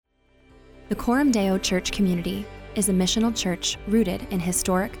The Coram Deo Church community is a missional church rooted in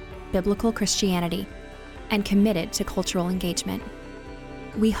historic, biblical Christianity and committed to cultural engagement.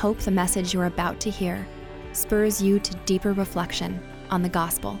 We hope the message you're about to hear spurs you to deeper reflection on the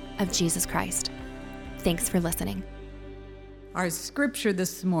gospel of Jesus Christ. Thanks for listening. Our scripture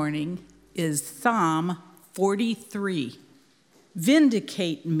this morning is Psalm 43.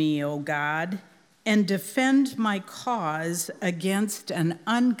 Vindicate me, O God, and defend my cause against an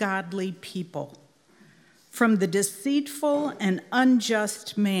ungodly people. From the deceitful and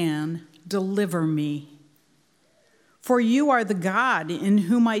unjust man, deliver me. For you are the God in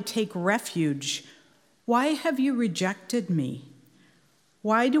whom I take refuge. Why have you rejected me?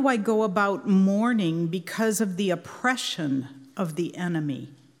 Why do I go about mourning because of the oppression of the enemy?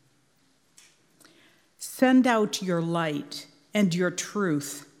 Send out your light and your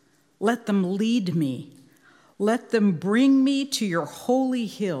truth. Let them lead me. Let them bring me to your holy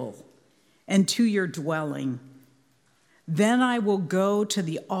hill and to your dwelling. Then I will go to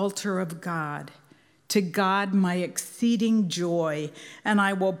the altar of God, to God my exceeding joy, and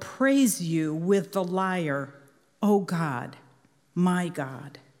I will praise you with the lyre, O God, my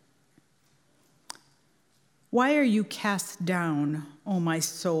God. Why are you cast down, O my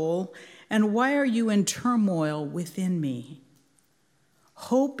soul, and why are you in turmoil within me?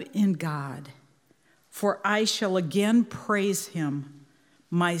 Hope in God, for I shall again praise him,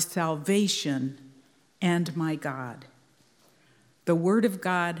 my salvation and my God. The word of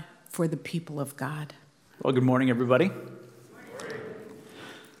God for the people of God. Well, good morning, everybody.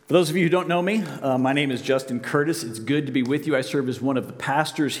 For those of you who don't know me, my name is Justin Curtis. It's good to be with you. I serve as one of the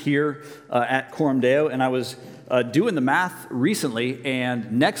pastors here at Coram Deo, and I was doing the math recently,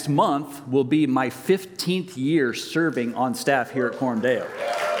 and next month will be my 15th year serving on staff here at Coram Deo.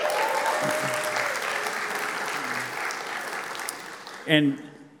 And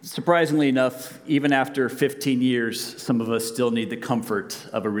surprisingly enough, even after 15 years, some of us still need the comfort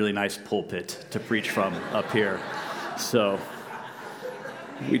of a really nice pulpit to preach from up here. So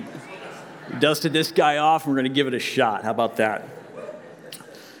we dusted this guy off, and we're going to give it a shot. How about that?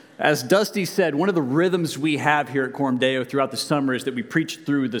 As Dusty said, one of the rhythms we have here at Coram Deo throughout the summer is that we preach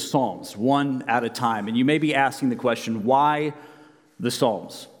through the Psalms, one at a time. And you may be asking the question, why the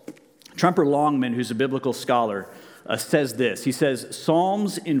Psalms? Tremper Longman, who's a biblical scholar, says this. He says,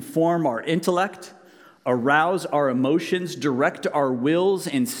 Psalms inform our intellect, arouse our emotions, direct our wills,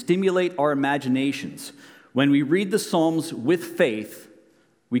 and stimulate our imaginations. When we read the Psalms with faith,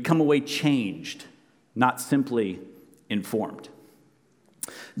 we come away changed, not simply informed.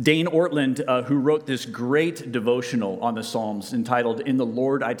 Dane Ortland, who wrote this great devotional on the Psalms entitled In the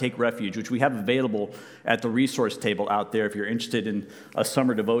Lord I Take Refuge, which we have available at the resource table out there if you're interested in a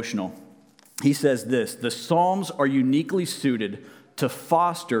summer devotional. He says this, the Psalms are uniquely suited to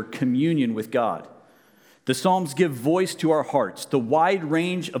foster communion with God. The Psalms give voice to our hearts. The wide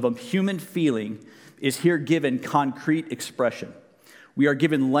range of a human feeling is here given concrete expression. We are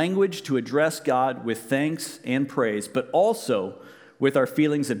given language to address God with thanks and praise, but also with our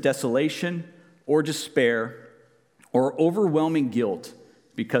feelings of desolation or despair or overwhelming guilt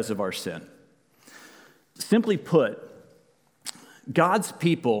because of our sin. Simply put, God's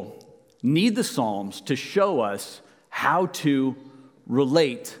people need the Psalms to show us how to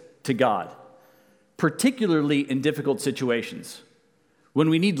relate to God, particularly in difficult situations, when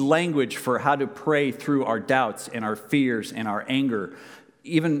we need language for how to pray through our doubts and our fears and our anger,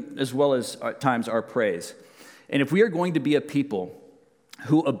 even as well as at times our praise. And if we are going to be a people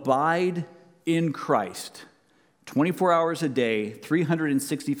who abide in Christ 24 hours a day,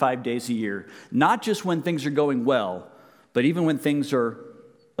 365 days a year, not just when things are going well, but even when things are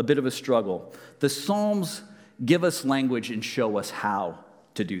a bit of a struggle. The Psalms give us language and show us how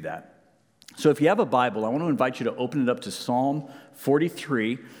to do that. So if you have a Bible, I want to invite you to open it up to Psalm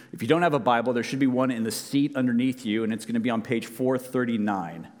 43. If you don't have a Bible, there should be one in the seat underneath you, and it's going to be on page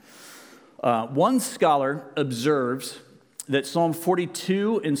 439. One scholar observes that Psalm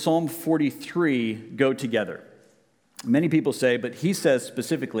 42 and Psalm 43 go together. Many people say, but he says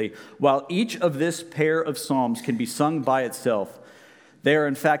specifically, while each of this pair of psalms can be sung by itself, they are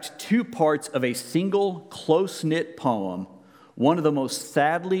in fact two parts of a single close-knit poem, one of the most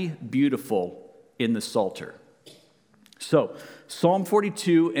sadly beautiful in the Psalter. So, Psalm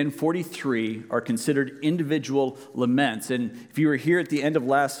 42 and 43 are considered individual laments. And if you were here at the end of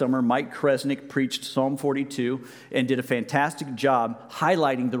last summer, Mike Kresnick preached Psalm 42 and did a fantastic job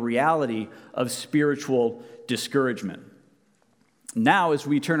highlighting the reality of spiritual discouragement. Now, as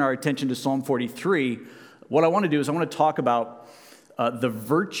we turn our attention to Psalm 43, what I want to do is I want to talk about the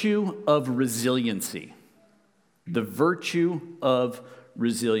virtue of resiliency. The virtue of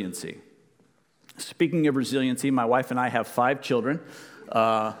resiliency. Speaking of resiliency, my wife and I have 5 children.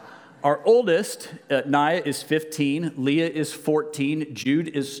 Our oldest, Naya, is 15, Leah is 14, Jude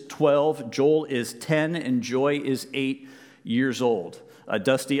is 12, Joel is 10, and Joy is 8 years old.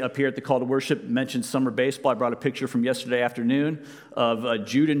 Dusty up here at the Call to Worship mentioned summer baseball. I brought a picture from yesterday afternoon of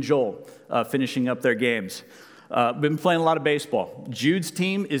Jude and Joel finishing up their games. Been playing a lot of baseball. Jude's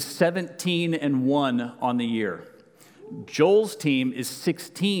team is 17-1 on the year. Joel's team is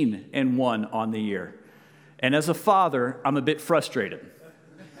 16-1 on the year. And as a father, I'm a bit frustrated.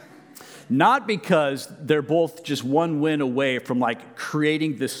 Not because they're both just one win away from like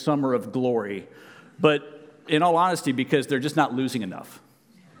creating this summer of glory, but in all honesty, because they're just not losing enough.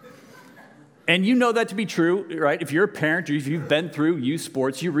 And you know that to be true, right? If you're a parent or if you've been through youth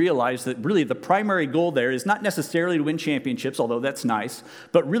sports, you realize that really the primary goal there is not necessarily to win championships, although that's nice,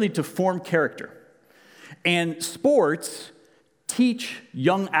 but really to form character. And sports teach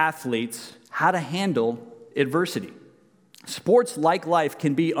young athletes how to handle adversity. Sports, like life,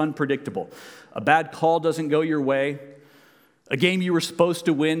 can be unpredictable. A bad call doesn't go your way. A game you were supposed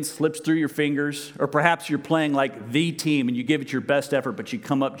to win slips through your fingers. Or perhaps you're playing like the team and you give it your best effort, but you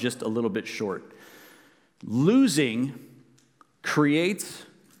come up just a little bit short. Losing creates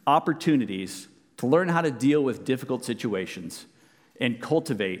opportunities to learn how to deal with difficult situations and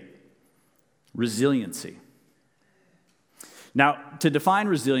cultivate resiliency. Now, to define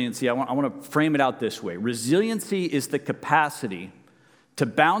resiliency, I want to frame it out this way. Resiliency is the capacity to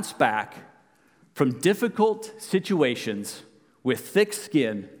bounce back from difficult situations with thick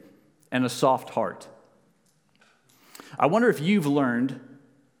skin and a soft heart. I wonder if you've learned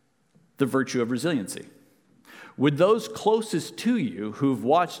the virtue of resiliency. Would those closest to you who've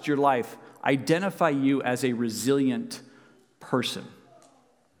watched your life identify you as a resilient person?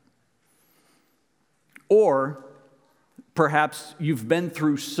 Or perhaps you've been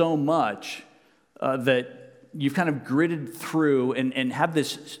through so much that you've kind of gritted through and have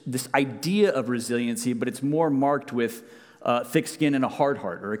this idea of resiliency, but it's more marked with thick skin and a hard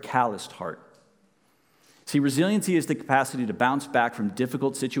heart or a calloused heart. See, resiliency is the capacity to bounce back from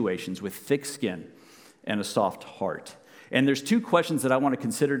difficult situations with thick skin and a soft heart. And there's 2 questions that I want to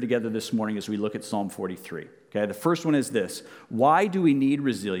consider together this morning as we look at Psalm 43. Okay, the first one is this: why do we need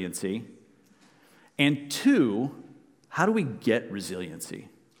resiliency? And 2, how do we get resiliency?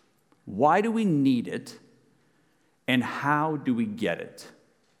 Why do we need it? And how do we get it?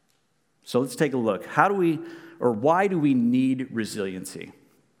 So let's take a look. Why do we need resiliency?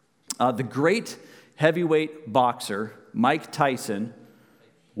 The great heavyweight boxer, Mike Tyson,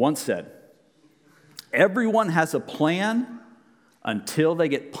 once said, "Everyone has a plan until they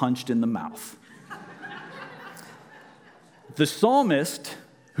get punched in the mouth." The psalmist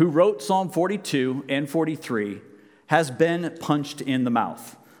who wrote Psalm 42 and 43 has been punched in the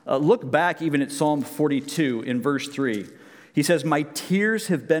mouth. Look back even at Psalm 42 in verse 3. He says, "My tears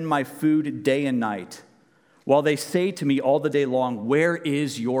have been my food day and night, while they say to me all the day long, 'Where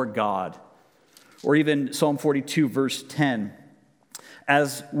is your God?'" Or even Psalm 42 verse 10,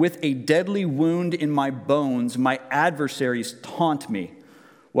 "As with a deadly wound in my bones, my adversaries taunt me,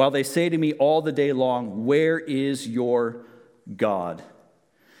 while they say to me all the day long, 'Where is your God?'"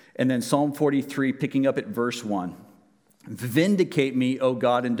 And then Psalm 43, picking up at verse 1. "Vindicate me, O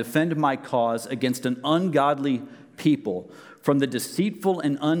God, and defend my cause against an ungodly people. From the deceitful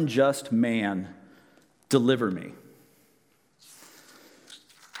and unjust man, deliver me."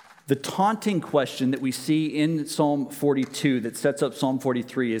 The taunting question that we see in Psalm 42 that sets up Psalm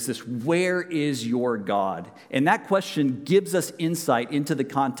 43 is this: where is your God? And that question gives us insight into the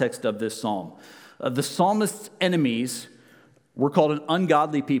context of this psalm. The psalmist's enemies were called an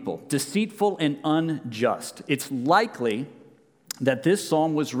ungodly people, deceitful and unjust. It's likely that this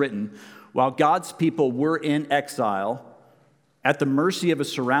psalm was written while God's people were in exile at the mercy of a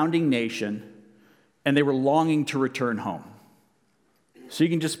surrounding nation, and they were longing to return home. So you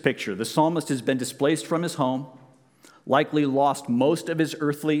can just picture, the psalmist has been displaced from his home, likely lost most of his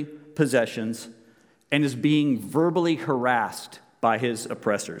earthly possessions, and is being verbally harassed by his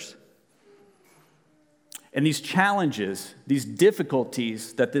oppressors. And these challenges, these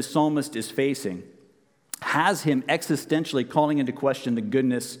difficulties that this psalmist is facing, has him existentially calling into question the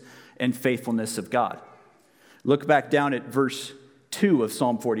goodness and faithfulness of God. Look back down at verse 2 of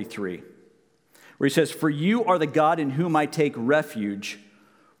Psalm 43, where he says, "For you are the God in whom I take refuge.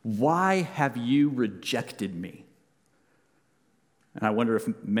 Why have you rejected me?" And I wonder if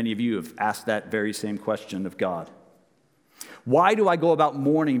many of you have asked that very same question of God. Why do I go about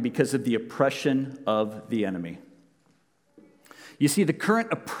mourning because of the oppression of the enemy? You see, the current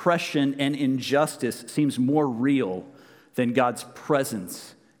oppression and injustice seems more real than God's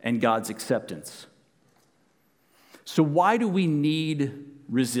presence and God's acceptance. So why do we need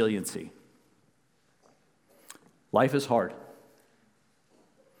resiliency? Life is hard.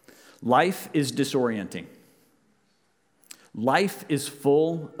 Life is disorienting. Life is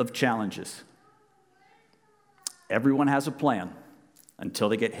full of challenges. Everyone has a plan until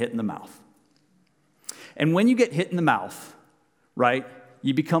they get hit in the mouth. And when you get hit in the mouth, right,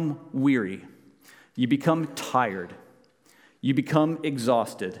 you become weary. You become tired. You become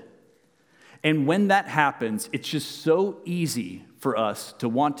exhausted. And when that happens, it's just so easy for us to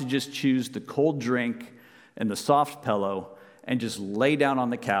want to just choose the cold drink and the soft pillow and just lay down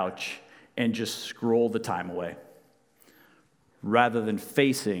on the couch and just scroll the time away, rather than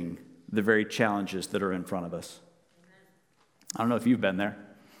facing the very challenges that are in front of us. I don't know if you've been there.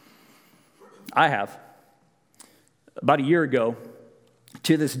 I have. About a year ago,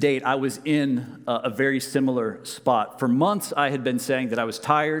 to this date, I was in a very similar spot. For months, I had been saying that I was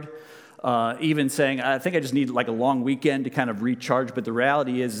tired, even saying, I think I just need like a long weekend to kind of recharge, but the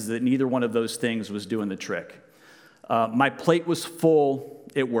reality is that neither one of those things was doing the trick. My plate was full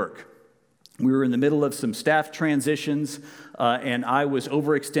at work. We were in the middle of some staff transitions, and I was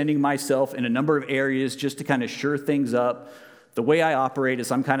overextending myself in a number of areas just to kind of shore things up. The way I operate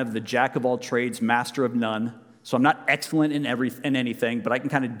is I'm kind of the jack of all trades, master of none. So I'm not excellent in anything, but I can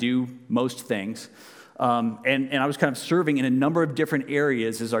kind of do most things. And I was kind of serving in a number of different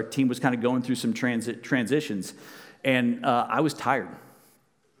areas as our team was kind of going through some transitions. And I was tired.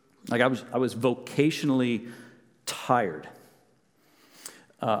 Like I was vocationally tired.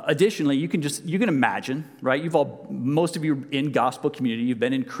 Additionally, you can imagine, right? Most of you in gospel community, you've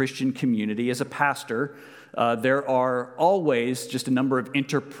been in Christian community. As a pastor, there are always just a number of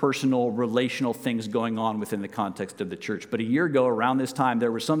interpersonal, relational things going on within the context of the church. But a year ago, around this time,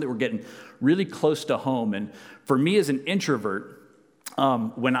 there were some that were getting really close to home. And for me as an introvert,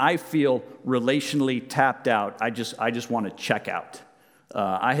 when I feel relationally tapped out, I just want to check out.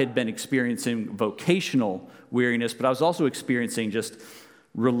 I had been experiencing vocational weariness, but I was also experiencing just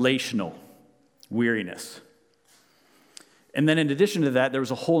relational weariness. And then in addition to that, there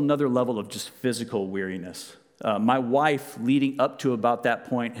was a whole nother level of just physical weariness. My wife, leading up to about that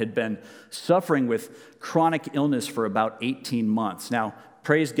point, had been suffering with chronic illness for about 18 months. Now,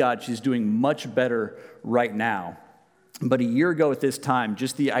 praise God, she's doing much better right now. But a year ago at this time,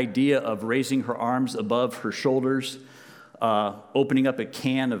 just the idea of raising her arms above her shoulders, opening up a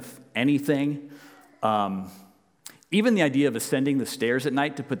can of anything, even the idea of ascending the stairs at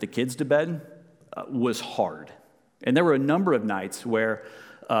night to put the kids to bed was hard. And there were a number of nights where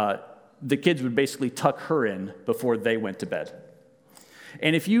the kids would basically tuck her in before they went to bed.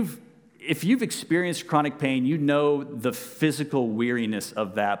 And if you've experienced chronic pain, you know the physical weariness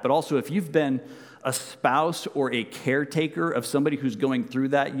of that. But also, if you've been a spouse or a caretaker of somebody who's going through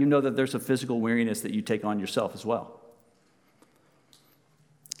that, you know that there's a physical weariness that you take on yourself as well.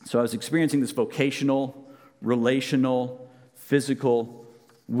 So I was experiencing this vocational, relational, physical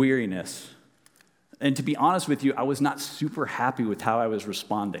weariness. And to be honest with you, I was not super happy with how I was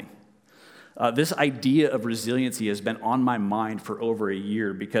responding. This idea of resiliency has been on my mind for over a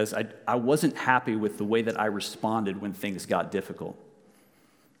year because I wasn't happy with the way that I responded when things got difficult.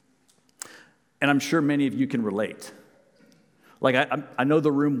 And I'm sure many of you can relate. Like, I know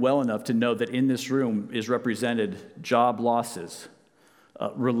the room well enough to know that in this room is represented job losses,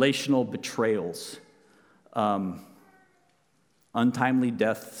 relational betrayals, untimely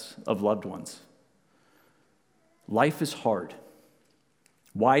deaths of loved ones. Life is hard.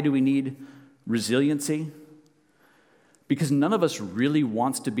 Why do we need resiliency? Because none of us really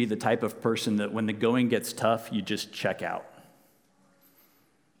wants to be the type of person that when the going gets tough, you just check out.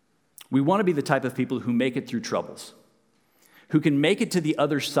 We want to be the type of people who make it through troubles, who can make it to the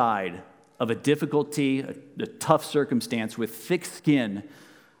other side of a difficulty, a tough circumstance with thick skin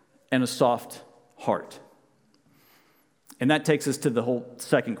and a soft heart. And that takes us to the whole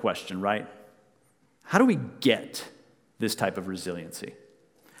second question, right? How do we get this type of resiliency?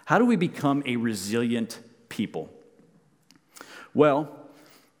 How do we become a resilient people? Well,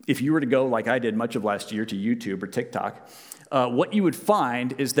 if you were to go, like I did much of last year, to YouTube or TikTok, what you would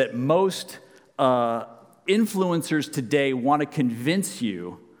find is that most influencers today want to convince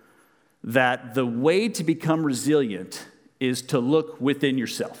you that the way to become resilient is to look within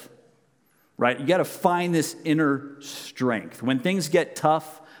yourself, right? You got to find this inner strength. When things get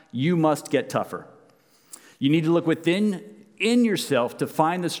tough, you must get tougher. You need to look within yourself to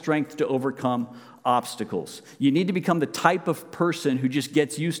find the strength to overcome obstacles. You need to become the type of person who just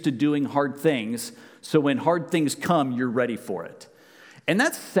gets used to doing hard things, so when hard things come, you're ready for it. And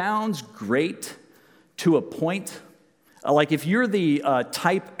that sounds great to a point. Like if you're the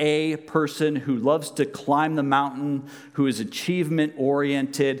type A person who loves to climb the mountain, who is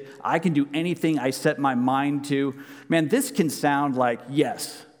achievement-oriented, I can do anything I set my mind to, man, this can sound like,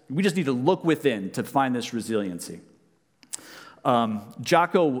 yes, we just need to look within to find this resiliency.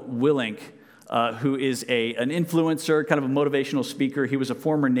 Jocko Willink, who is an influencer, kind of a motivational speaker, he was a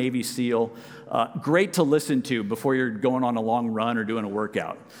former Navy SEAL, great to listen to before you're going on a long run or doing a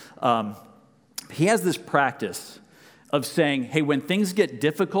workout. He has this practice of saying, hey, when things get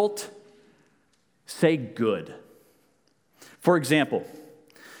difficult, say good. For example,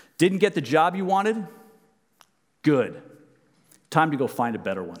 didn't get the job you wanted? Good. Time to go find a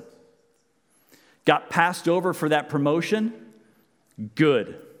better one. Got passed over for that promotion?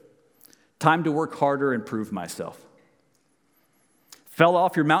 Good. Time to work harder and prove myself. Fell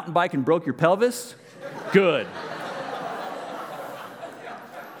off your mountain bike and broke your pelvis? Good.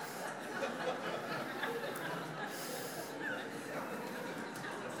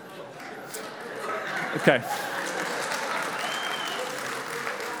 Okay.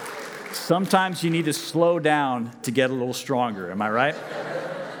 Sometimes you need to slow down to get a little stronger, am I right?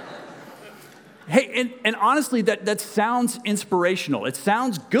 Hey, and honestly, that sounds inspirational. It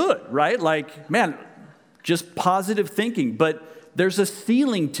sounds good, right? Like, man, just positive thinking. But there's a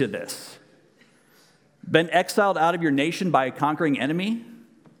ceiling to this. Been exiled out of your nation by a conquering enemy?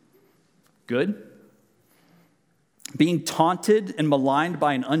 Good. Being taunted and maligned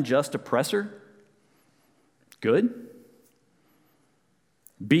by an unjust oppressor? Good.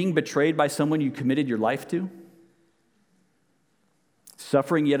 Being betrayed by someone you committed your life to?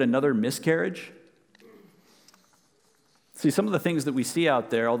 Suffering yet another miscarriage? See, some of the things that we see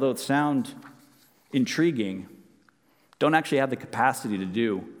out there, although it sound intriguing, don't actually have the capacity to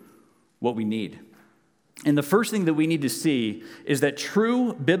do what we need. And the first thing that we need to see is that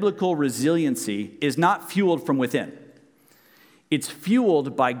true biblical resiliency is not fueled from within. It's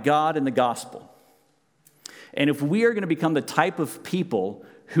fueled by God and the gospel. And if we are going to become the type of people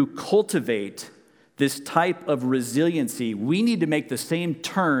who cultivate this type of resiliency, we need to make the same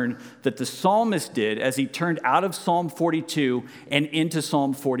turn that the psalmist did as he turned out of Psalm 42 and into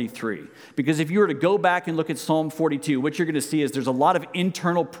Psalm 43. Because if you were to go back and look at Psalm 42, what you're going to see is there's a lot of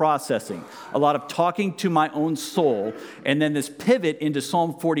internal processing, a lot of talking to my own soul, and then this pivot into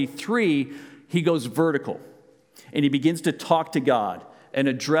Psalm 43, he goes vertical, and he begins to talk to God and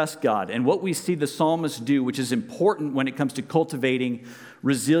address God. And what we see the psalmist do, which is important when it comes to cultivating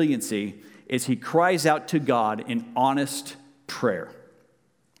resiliency, is he cries out to God in honest prayer.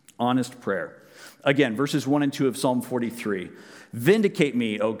 Honest prayer. Again, verses 1 and 2 of Psalm 43. Vindicate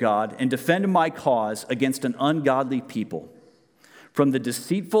me, O God, and defend my cause against an ungodly people. From the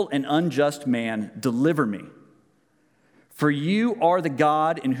deceitful and unjust man, deliver me. For you are the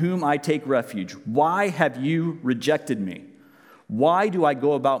God in whom I take refuge. Why have you rejected me? Why do I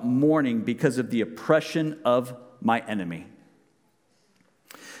go about mourning because of the oppression of my enemy?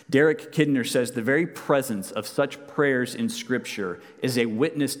 Derek Kidner says the very presence of such prayers in Scripture is a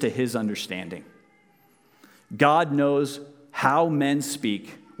witness to his understanding. God knows how men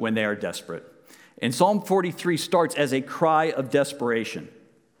speak when they are desperate. And Psalm 43 starts as a cry of desperation.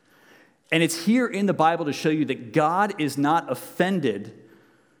 And it's here in the Bible to show you that God is not offended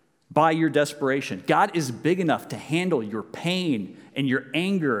by your desperation. God is big enough to handle your pain and your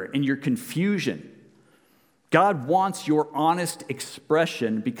anger and your confusion. God wants your honest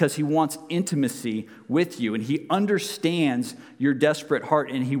expression because he wants intimacy with you, and he understands your desperate heart,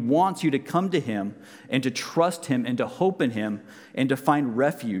 and he wants you to come to him and to trust him and to hope in him and to find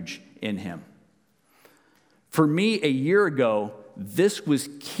refuge in him. For me, a year ago, this was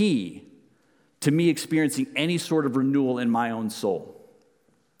key to me experiencing any sort of renewal in my own soul.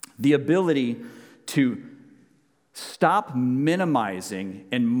 The ability to stop minimizing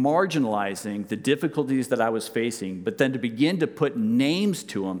and marginalizing the difficulties that I was facing, but then to begin to put names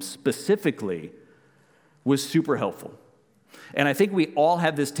to them specifically was super helpful. And I think we all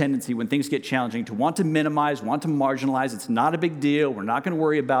have this tendency when things get challenging to want to minimize, want to marginalize. It's not a big deal. We're not going to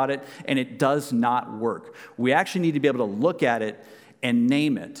worry about it. And it does not work. We actually need to be able to look at it and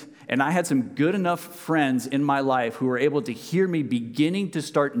name it. And I had some good enough friends in my life who were able to hear me beginning to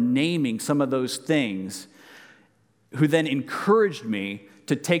start naming some of those things, who then encouraged me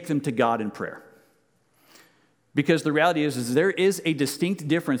to take them to God in prayer. Because the reality is there is a distinct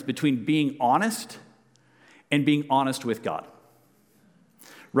difference between being honest and being honest with God.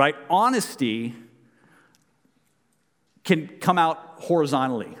 Right? Honesty can come out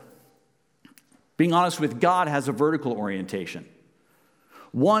horizontally. Being honest with God has a vertical orientation.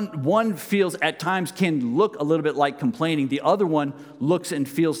 One feels at times can look a little bit like complaining. The other one looks and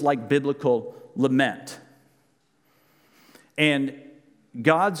feels like biblical lament. And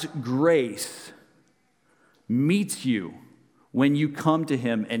God's grace meets you when you come to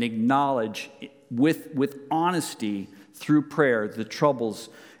him and acknowledge with honesty through prayer the troubles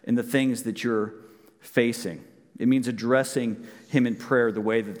and the things that you're facing. It means addressing him in prayer the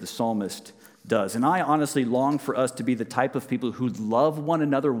way that the psalmist does. And I honestly long for us to be the type of people who love one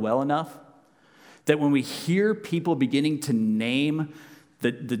another well enough that when we hear people beginning to name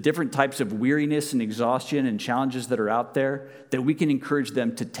the different types of weariness and exhaustion and challenges that are out there, that we can encourage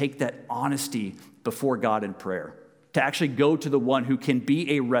them to take that honesty before God in prayer, to actually go to the one who can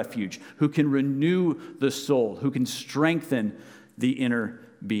be a refuge, who can renew the soul, who can strengthen the inner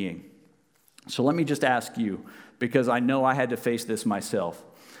being. So let me just ask you, because I know I had to face this myself,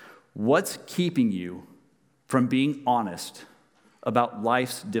 what's keeping you from being honest about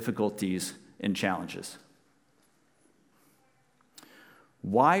life's difficulties and challenges?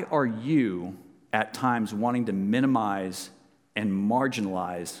 Why are you at times wanting to minimize and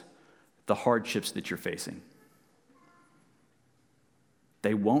marginalize the hardships that you're facing?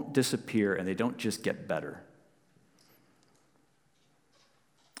 They won't disappear, and they don't just get better.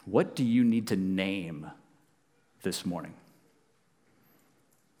 What do you need to name this morning?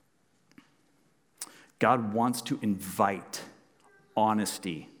 God wants to invite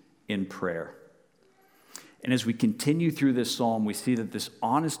honesty in prayer. And as we continue through this psalm, we see that this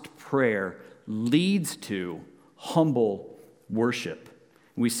honest prayer leads to humble worship.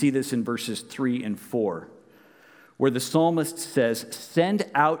 And we see this in verses 3 and 4, where the psalmist says, "Send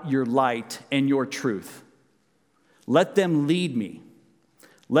out your light and your truth. Let them lead me.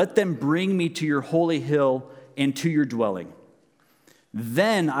 Let them bring me to your holy hill and to your dwelling.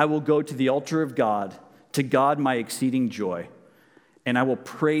 Then I will go to the altar of God, to God my exceeding joy, and I will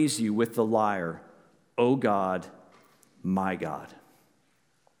praise you with the lyre, O God, my God."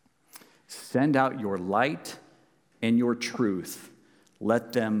 Send out your light and your truth.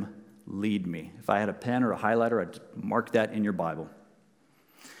 Let them lead me. If I had a pen or a highlighter, I'd mark that in your Bible.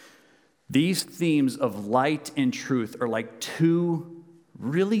 These themes of light and truth are like two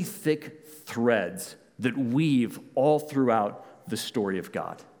really thick threads that weave all throughout the story of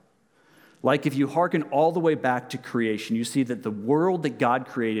God. Like if you hearken all the way back to creation, you see that the world that God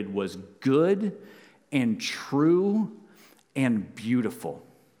created was good and true and beautiful.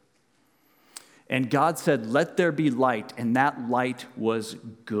 And God said, "Let there be light," and that light was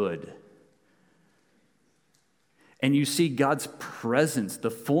good. And you see God's presence, the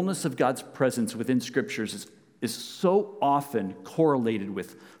fullness of God's presence within scriptures is so often correlated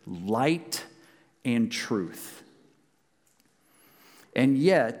with light and truth. And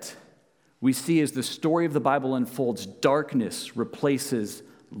yet, we see as the story of the Bible unfolds, darkness replaces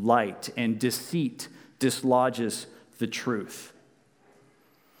light and deceit dislodges the truth.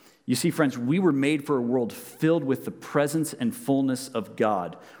 You see, friends, we were made for a world filled with the presence and fullness of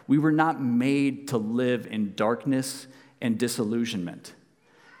God. We were not made to live in darkness and disillusionment.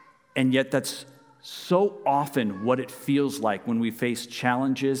 And yet that's so often what it feels like when we face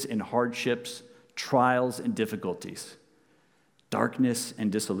challenges and hardships, trials and difficulties. Darkness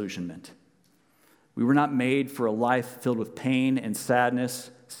and disillusionment. We were not made for a life filled with pain and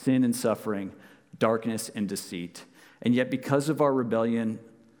sadness, sin and suffering, darkness and deceit. And yet because of our rebellion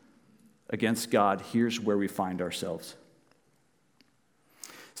against God, here's where we find ourselves.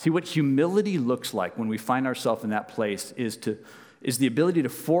 See, what humility looks like when we find ourselves in that place is the ability to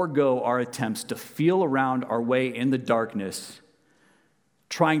forego our attempts to feel around our way in the darkness,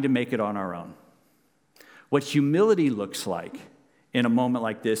 trying to make it on our own. What humility looks like in a moment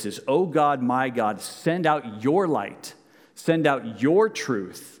like this is, "Oh God, my God, send out your light, send out your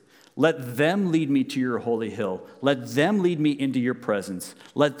truth. Let them lead me to your holy hill. Let them lead me into your presence.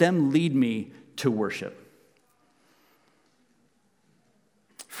 Let them lead me to worship."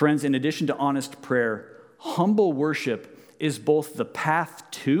 Friends, in addition to honest prayer, humble worship is both the path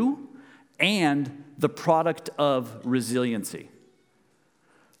to and the product of resiliency.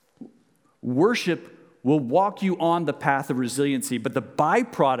 Worship will walk you on the path of resiliency, but the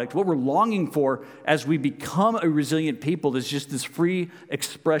byproduct, what we're longing for as we become a resilient people, is just this free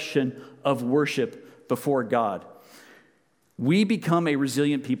expression of worship before God. We become a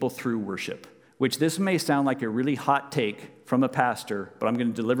resilient people through worship, which this may sound like a really hot take from a pastor, but I'm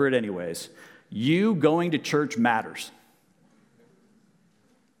going to deliver it anyways. You going to church matters.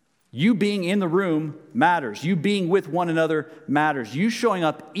 You being in the room matters. You being with one another matters. You showing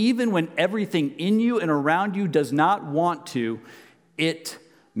up even when everything in you and around you does not want to, it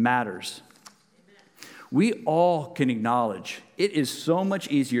matters. We all can acknowledge it is so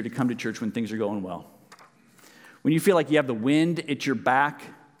much easier to come to church when things are going well. When you feel like you have the wind at your back,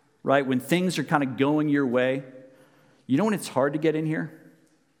 right? When things are kind of going your way. You know when it's hard to get in here?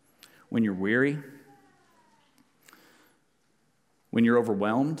 When you're weary, when you're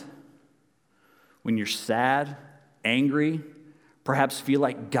overwhelmed, when you're sad, angry, perhaps feel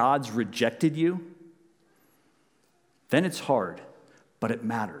like God's rejected you. Then it's hard, but it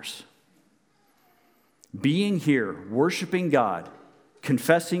matters. Being here, worshiping God,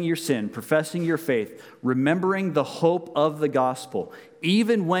 confessing your sin, professing your faith, remembering the hope of the gospel,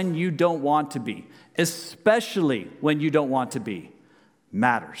 even when you don't want to be, especially when you don't want to be,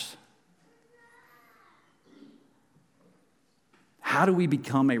 matters. How do we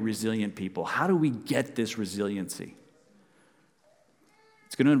become a resilient people? How do we get this resiliency?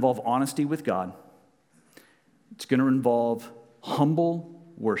 It's going to involve honesty with God. It's going to involve humble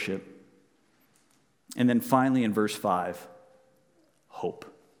worship. And then finally in verse 5, hope.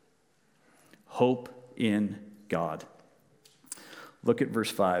 Hope in God. Look at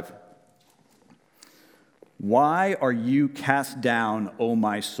verse 5. Why are you cast down, O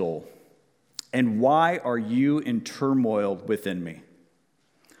my soul? And why are you in turmoil within me?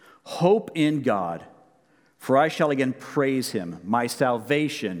 Hope in God, for I shall again praise him, my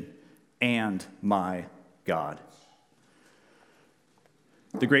salvation and my God.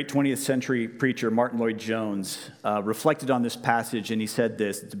 The great 20th century preacher Martin Lloyd-Jones reflected on this passage, and he said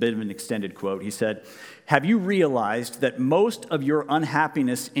this. It's a bit of an extended quote. He said, "Have you realized that most of your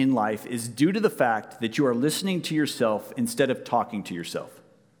unhappiness in life is due to the fact that you are listening to yourself instead of talking to yourself?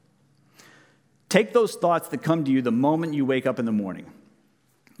 Take those thoughts that come to you the moment you wake up in the morning.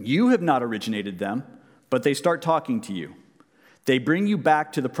 You have not originated them, but they start talking to you. They bring you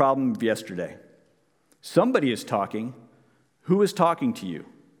back to the problem of yesterday. Somebody is talking. Who is talking to you?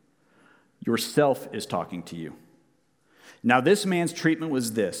 Yourself is talking to you. Now, this man's treatment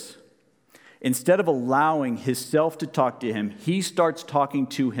was this. Instead of allowing his self to talk to him, he starts talking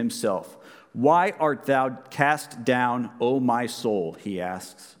to himself. Why art thou cast down, O my soul? He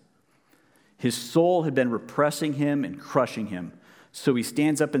asks. His soul had been repressing him and crushing him. So he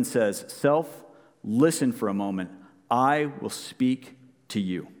stands up and says, Self, listen for a moment. I will speak to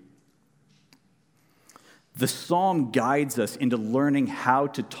you. The psalm guides us into learning how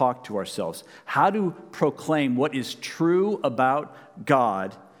to talk to ourselves, how to proclaim what is true about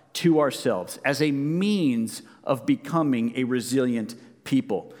God to ourselves as a means of becoming a resilient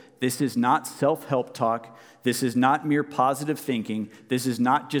people. This is not self-help talk. This is not mere positive thinking. This is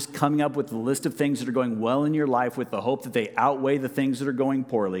not just coming up with a list of things that are going well in your life with the hope that they outweigh the things that are going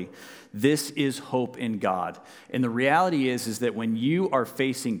poorly. This is hope in God. And the reality is that when you are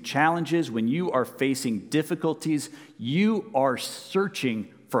facing challenges, when you are facing difficulties, you are searching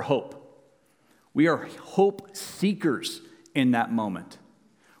for hope. We are hope seekers in that moment.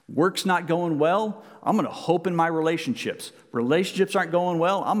 Work's not going well, I'm going to hope in my relationships. Relationships aren't going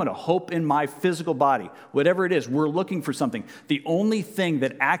well, I'm going to hope in my physical body. Whatever it is, we're looking for something. The only thing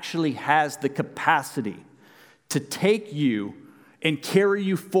that actually has the capacity to take you and carry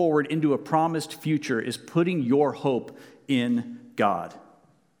you forward into a promised future is putting your hope in God.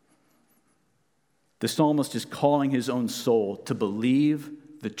 The psalmist is calling his own soul to believe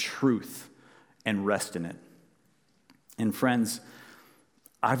the truth and rest in it. And friends,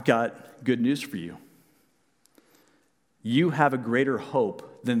 I've got good news for you. You have a greater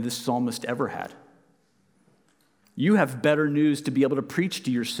hope than this psalmist ever had. You have better news to be able to preach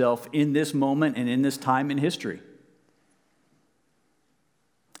to yourself in this moment and in this time in history.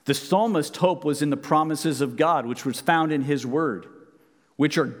 The psalmist's hope was in the promises of God, which was found in his word,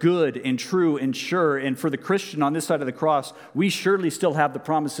 which are good and true and sure. And for the Christian on this side of the cross, we surely still have the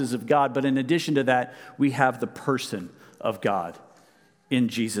promises of God. But in addition to that, we have the person of God in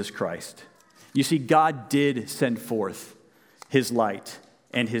Jesus Christ. You see, God did send forth his light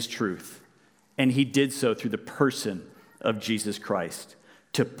and his truth. And he did so through the person of Jesus Christ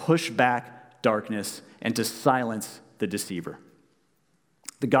to push back darkness and to silence the deceiver.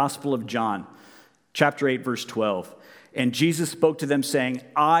 The Gospel of John, chapter 8, verse 12. And Jesus spoke to them saying,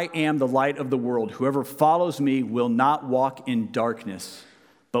 I am the light of the world. Whoever follows me will not walk in darkness,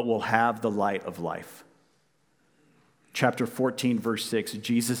 but will have the light of life. Chapter 14, verse 6,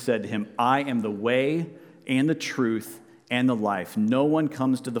 Jesus said to him, I am the way and the truth and the life. No one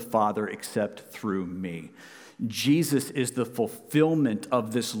comes to the Father except through me. Jesus is the fulfillment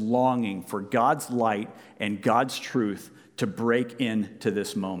of this longing for God's light and God's truth to break into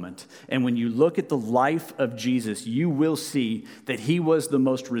this moment. And when you look at the life of Jesus, you will see that he was the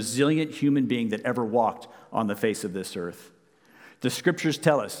most resilient human being that ever walked on the face of this earth. The scriptures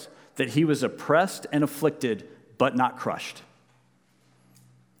tell us that he was oppressed and afflicted, but not crushed.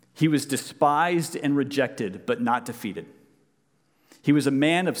 He was despised and rejected, but not defeated. He was a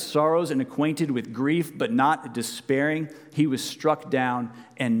man of sorrows and acquainted with grief, but not despairing. He was struck down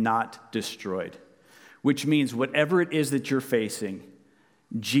and not destroyed. Which means whatever it is that you're facing,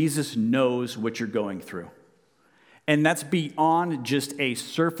 Jesus knows what you're going through. And that's beyond just a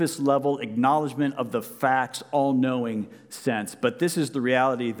surface level acknowledgement of the facts, all-knowing sense. But this is the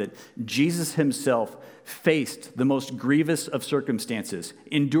reality that Jesus himself faced the most grievous of circumstances,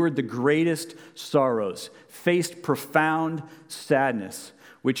 endured the greatest sorrows, faced profound sadness,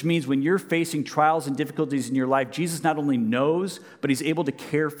 which means when you're facing trials and difficulties in your life, Jesus not only knows, but he's able to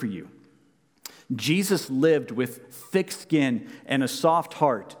care for you. Jesus lived with thick skin and a soft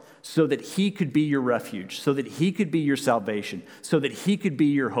heart so that he could be your refuge, so that he could be your salvation, so that he could be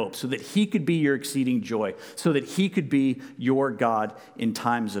your hope, so that he could be your exceeding joy, so that he could be your God in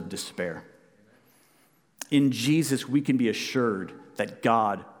times of despair. In Jesus, we can be assured that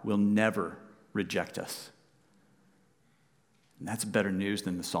God will never reject us. And that's better news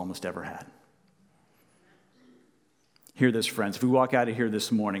than the psalmist ever had. Hear this, friends. If we walk out of here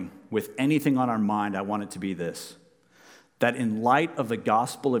this morning with anything on our mind, I want it to be this: that in light of the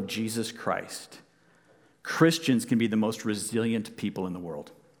gospel of Jesus Christ, Christians can be the most resilient people in the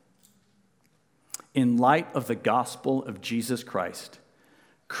world. In light of the gospel of Jesus Christ,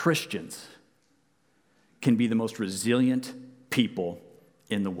 Christians can be the most resilient people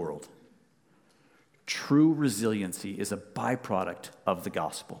in the world. True resiliency is a byproduct of the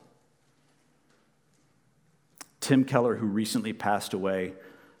gospel. Tim Keller, who recently passed away,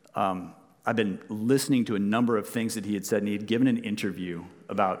 I've been listening to a number of things that he had said, and he had given an interview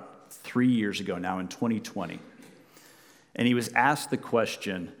about 3 years ago now in 2020. And he was asked the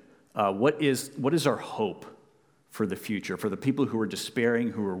question, what is our hope for the future? For the people who are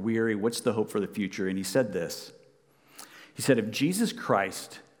despairing, who are weary, what's the hope for the future? And he said this. He said, if Jesus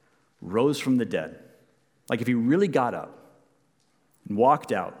Christ rose from the dead, like if he really got up and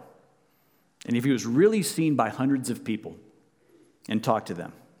walked out, and if he was really seen by hundreds of people and talked to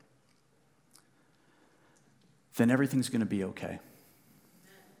them, then everything's going to be okay.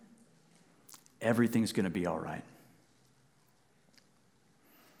 Everything's going to be all right.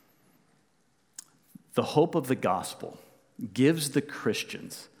 The hope of the gospel gives the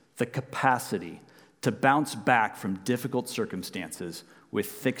Christians the capacity to bounce back from difficult circumstances with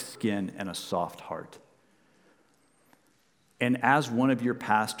thick skin and a soft heart. And as one of your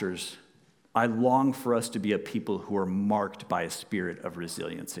pastors, I long for us to be a people who are marked by a spirit of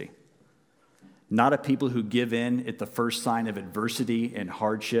resiliency. Not a people who give in at the first sign of adversity and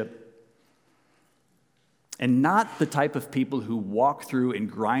hardship. And not the type of people who walk through and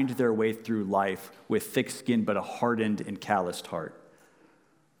grind their way through life with thick skin but a hardened and calloused heart.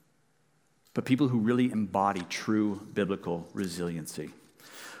 But people who really embody true biblical resiliency.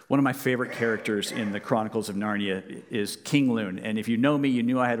 One of my favorite characters in the Chronicles of Narnia is King Loon. And if you know me, you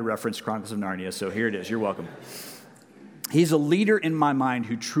knew I had to reference Chronicles of Narnia, so here it is. You're welcome. He's a leader in my mind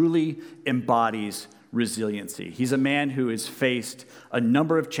who truly embodies resiliency. He's a man who has faced a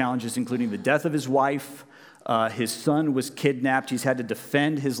number of challenges, including the death of his wife. His son was kidnapped. He's had to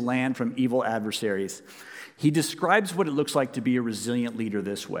defend his land from evil adversaries. He describes what it looks like to be a resilient leader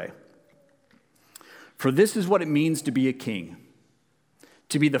this way. For this is what it means to be a king.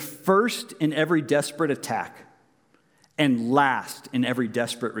 To be the first in every desperate attack and last in every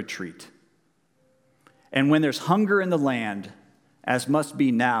desperate retreat. And when there's hunger in the land, as must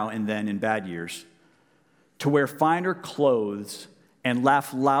be now and then in bad years, to wear finer clothes and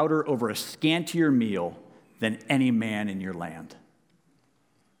laugh louder over a scantier meal than any man in your land.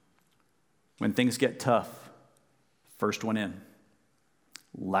 When things get tough, first one in,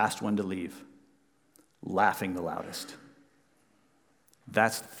 last one to leave, laughing the loudest.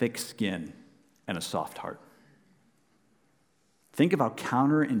 That's thick skin and a soft heart. Think of how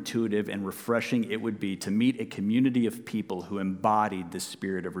counterintuitive and refreshing it would be to meet a community of people who embodied this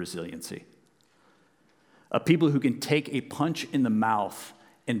spirit of resiliency. A people who can take a punch in the mouth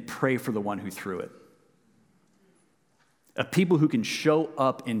and pray for the one who threw it. A people who can show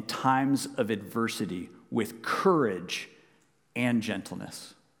up in times of adversity with courage and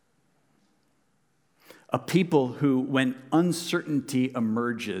gentleness. A people who, when uncertainty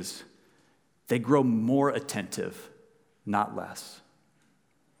emerges, they grow more attentive, not less.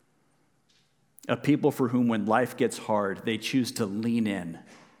 A people for whom, when life gets hard, they choose to lean in,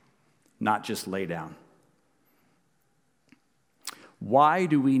 not just lay down. Why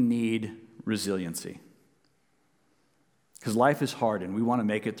do we need resiliency? Because life is hard and we want to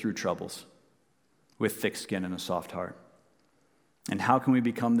make it through troubles with thick skin and a soft heart. And how can we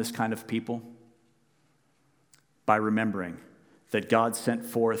become this kind of people? By remembering that God sent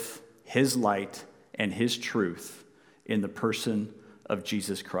forth his light and his truth in the person of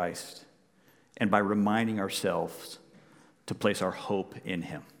Jesus Christ, and by reminding ourselves to place our hope in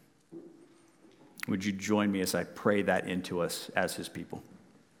him. Would you join me as I pray that into us as his people?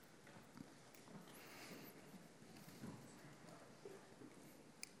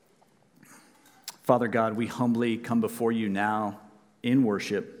 Father God, we humbly come before you now in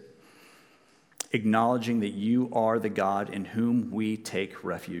worship, acknowledging that you are the God in whom we take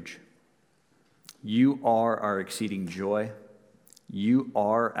refuge. You are our exceeding joy. You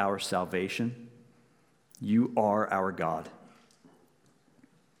are our salvation. You are our God.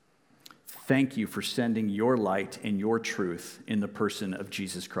 Thank you for sending your light and your truth in the person of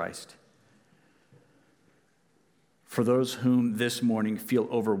Jesus Christ. For those whom this morning feel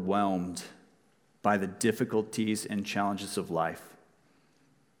overwhelmed by the difficulties and challenges of life,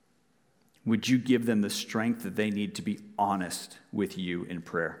 would you give them the strength that they need to be honest with you in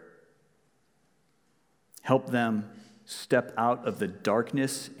prayer? Help them step out of the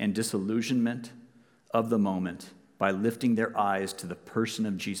darkness and disillusionment of the moment by lifting their eyes to the person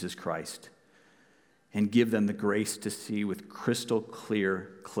of Jesus Christ, and give them the grace to see with crystal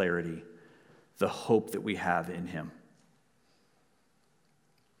clear clarity the hope that we have in him.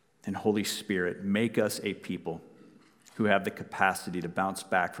 And Holy Spirit, make us a people who have the capacity to bounce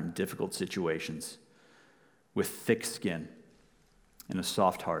back from difficult situations with thick skin and a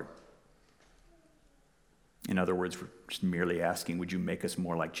soft heart. In other words, we're just merely asking, would you make us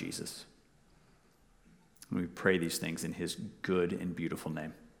more like Jesus? And we pray these things in his good and beautiful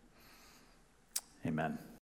name. Amen.